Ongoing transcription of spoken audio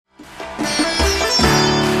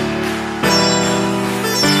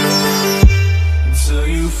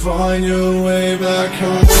find your way back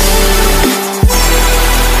home.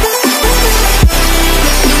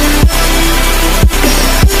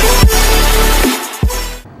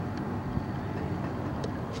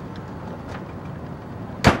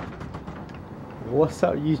 What's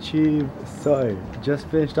up YouTube? So, just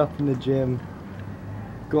finished up in the gym,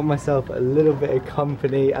 got myself a little bit of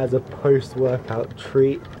company as a post-workout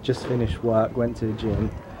treat. Just finished work, went to the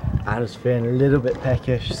gym, and I was feeling a little bit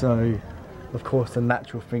peckish, so of course the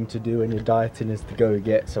natural thing to do when you're dieting is to go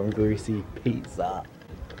get some greasy pizza.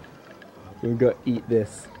 We're gonna eat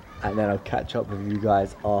this and then I'll catch up with you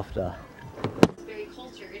guys after. Very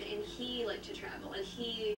cultured, and he liked to travel, and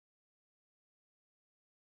he...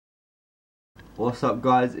 What's up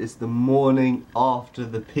guys, it's the morning after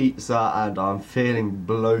the pizza and I'm feeling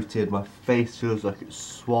bloated. My face feels like it's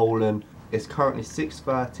swollen. It's currently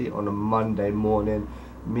 6:30 on a Monday morning.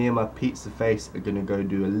 Me and my pizza face are going to go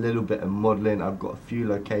do a little bit of modelling. I've got a few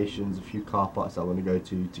locations, a few car parks I want to go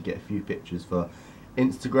to get a few pictures for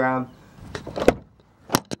Instagram.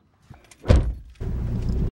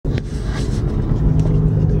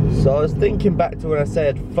 So I was thinking back to when I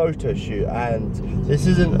said photo shoot, and this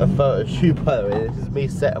isn't a photo shoot by the way, this is me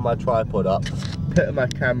setting my tripod up, putting my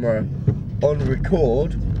camera on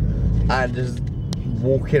record and just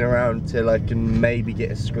walking around till I can maybe get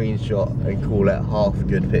a screenshot and call it half a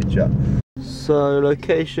good picture. So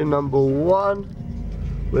location number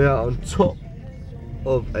 1, we are on top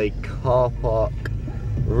of a car park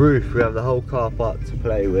roof. We have the whole car park to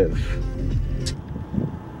play with.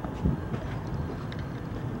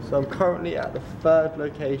 So I'm currently at the 3rd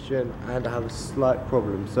location and I have a slight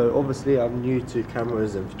problem. So obviously I'm new to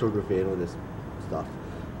cameras and photography and all this stuff.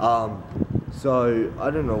 So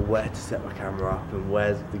I don't know where to set my camera up and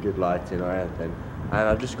where's the good lighting or anything. And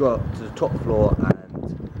I've just got up to the top floor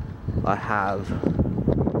and I have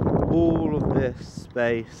all of this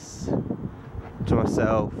space to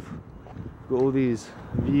myself. Got all these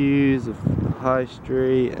views of the high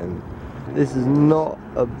street and this is not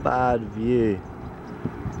a bad view.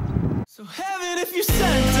 So heaven, if you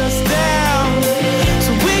sent us down,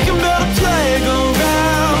 so we can build a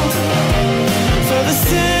playground for the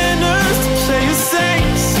sinners to play as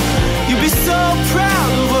saints. You'd be so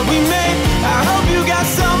proud of what we made. I hope you got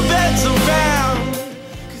some beds around.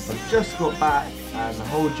 I've just got back and the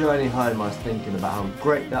whole journey home I was thinking about how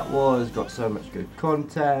great that was. Got so much good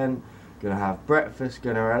content, gonna have breakfast,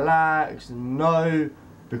 gonna relax. No,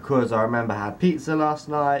 because I remember I had pizza last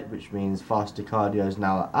night, which means fasted cardio is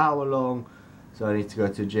now an hour long. So I need to go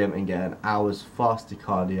to the gym and get an hour's fasted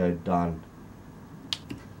cardio done.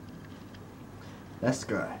 Let's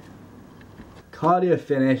go. Cardio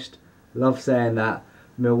finished, love saying that.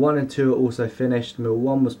 Meal 1 and 2 are also finished. Meal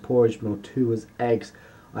 1 was porridge, meal 2 was eggs.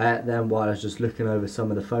 I ate them while I was just looking over some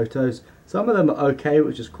of the photos. Some of them are okay,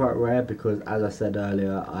 which is quite rare because as I said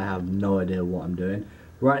earlier, I have no idea what I'm doing.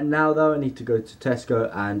 Right now though, I need to go to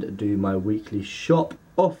Tesco and do my weekly shop.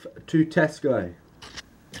 Off to Tesco.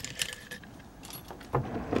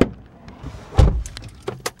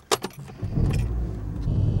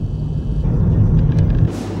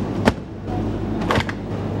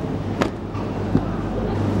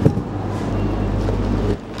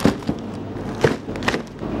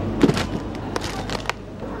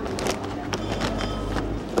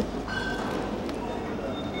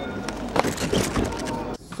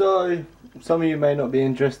 So, some of you may not be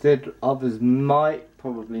interested, others might,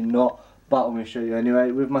 probably not, but I'm going to show you anyway.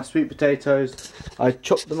 With my sweet potatoes, I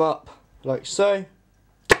chop them up like so.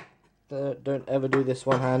 Don't ever do this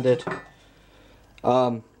one-handed.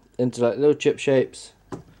 Into like little chip shapes.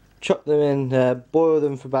 Chop them in there, boil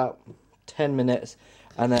them for about 10 minutes,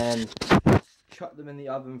 and then chuck them in the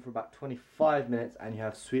oven for about 25 minutes and you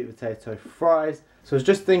have sweet potato fries. So I was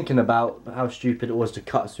just thinking about how stupid it was to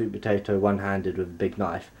cut a sweet potato one-handed with a big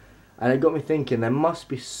knife. And it got me thinking there must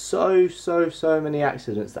be so many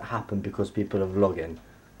accidents that happen because people are vlogging.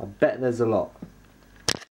 I bet there's a lot.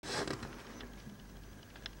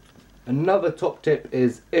 Another top tip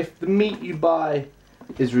is if the meat you buy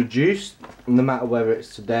is reduced, no matter whether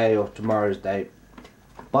it's today or tomorrow's date,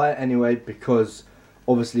 buy it anyway because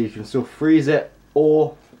obviously you can still freeze it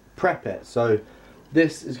or prep it. So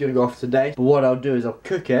this is going to go off today, but what I'll do is I'll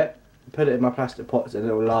cook it, put it in my plastic pots and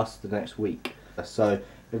it will last the next week. So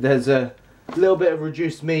if there's a little bit of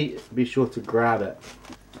reduced meat, be sure to grab it.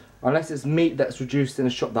 Unless it's meat that's reduced in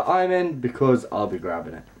the shop that I'm in, because I'll be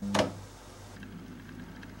grabbing it.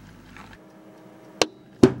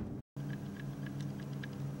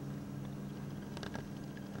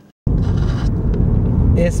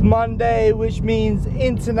 It's Monday, which means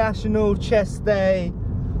International Chest Day.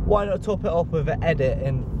 Why not top it off with an edit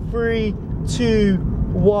in 3, 2,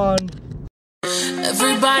 1.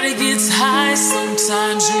 Everybody gets high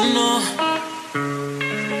sometimes, you know.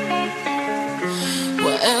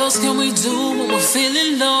 What else can we do when we're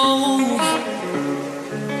feeling low?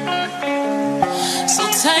 So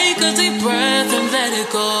take a deep breath and let it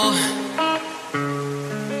go.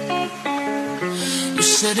 You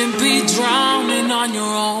shouldn't be drowning on your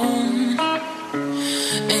own.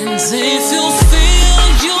 And if you feel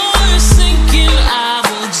you're sinking, I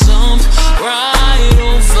will jump right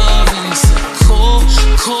over into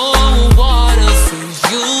cold water for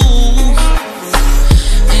you.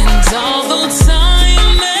 And although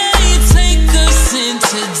time may take us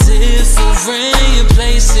into different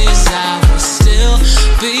places, I will still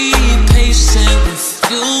be patient with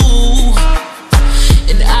you.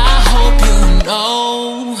 And I hope you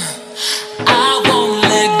know I won't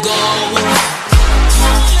let go.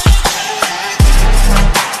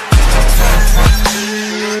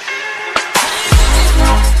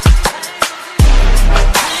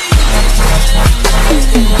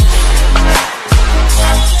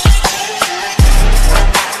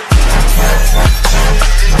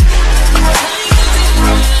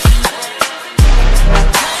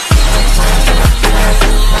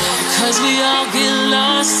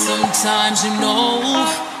 Sometimes, you know,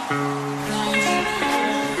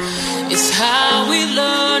 it's how we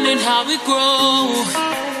learn and how we grow.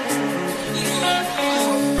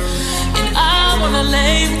 And I wanna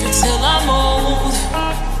live until I'm old.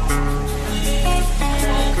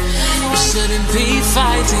 You shouldn't be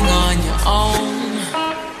fighting on your own.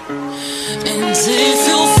 And if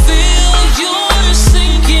you feel you're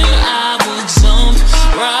sinking, I will jump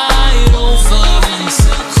right over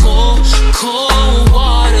into cold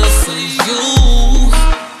water for you.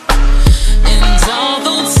 And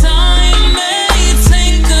although time may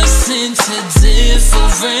take us into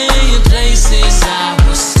different places, I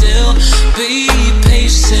will still be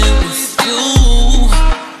patient with you.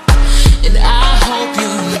 And I hope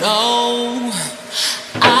you know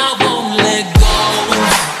I won't let go.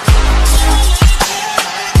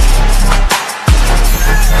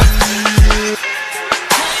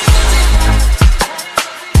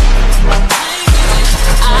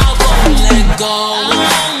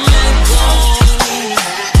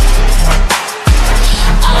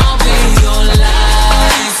 I'll be your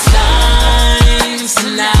lifeline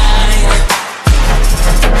tonight.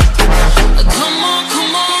 Come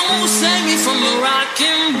on, save me from a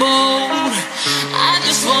rocking boat. I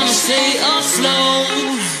just wanna stay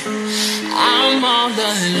afloat. I'm all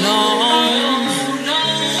alone.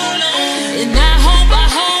 And I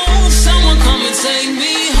hope someone come and take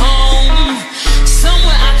me home.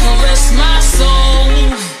 Somewhere I can rest my soul.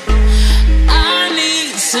 I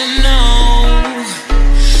need to know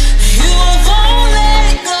you won't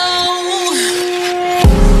let go.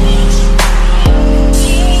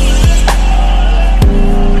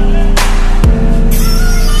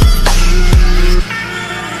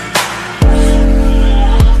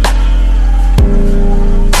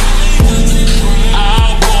 I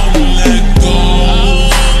won't let go.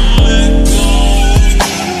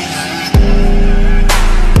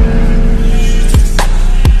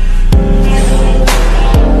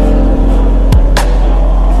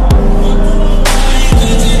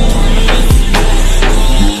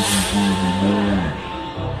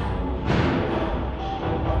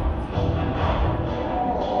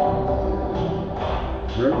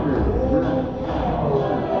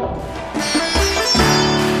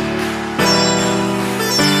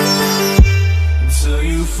 Until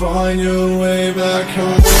you find your way back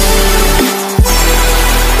home.